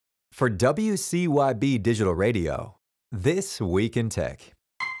For WCYB Digital Radio, This Week in Tech.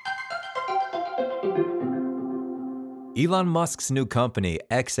 Elon Musk's new company,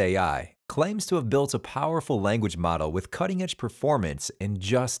 XAI, claims to have built a powerful language model with cutting-edge performance in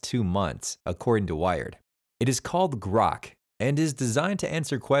just 2 months, according to Wired. It is called Grok and is designed to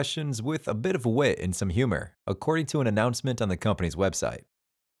answer questions with a bit of wit and some humor, according to an announcement on the company's website.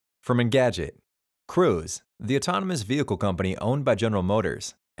 From Engadget, Cruise, the autonomous vehicle company owned by General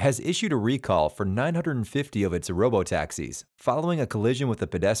Motors, has issued a recall for 950 of its Robotaxis following a collision with a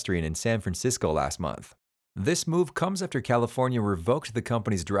pedestrian in San Francisco last month. This move comes after California revoked the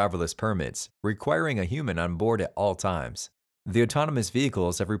company's driverless permits, requiring a human on board at all times. The autonomous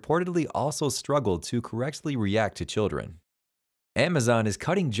vehicles have reportedly also struggled to correctly react to children. Amazon is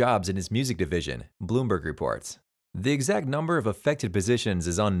cutting jobs in its music division, Bloomberg reports. The exact number of affected positions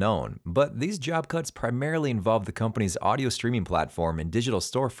is unknown, but these job cuts primarily involve the company's audio streaming platform and digital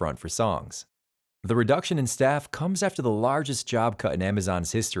storefront for songs. The reduction in staff comes after the largest job cut in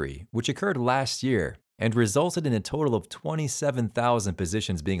Amazon's history, which occurred last year and resulted in a total of 27,000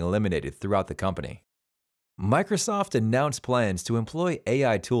 positions being eliminated throughout the company. Microsoft announced plans to employ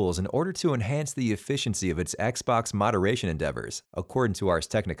AI tools in order to enhance the efficiency of its Xbox moderation endeavors, according to Ars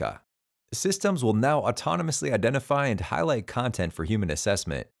Technica. Systems will now autonomously identify and highlight content for human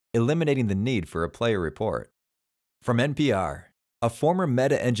assessment, eliminating the need for a player report. From NPR, a former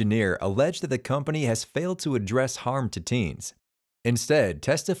Meta engineer alleged that the company has failed to address harm to teens, instead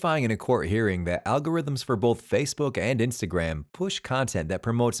testifying in a court hearing that algorithms for both Facebook and Instagram push content that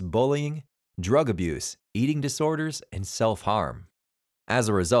promotes bullying, drug abuse, eating disorders, and self-harm. As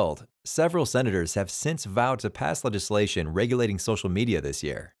a result, several senators have since vowed to pass legislation regulating social media this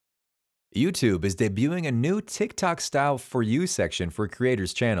year. YouTube is debuting a new TikTok-style For You section for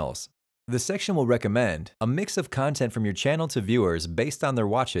creators' channels. The section will recommend a mix of content from your channel to viewers based on their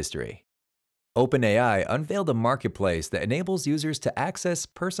watch history. OpenAI unveiled a marketplace that enables users to access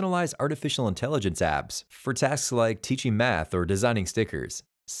personalized artificial intelligence apps for tasks like teaching math or designing stickers,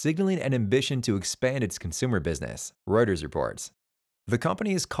 signaling an ambition to expand its consumer business, Reuters reports. The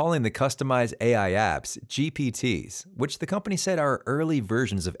company is calling the customized AI apps GPTs, which the company said are early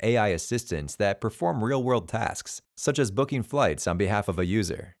versions of AI assistants that perform real-world tasks, such as booking flights on behalf of a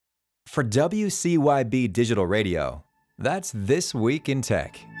user. For WCYB Digital Radio, that's This Week in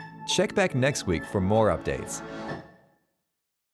Tech. Check back next week for more updates.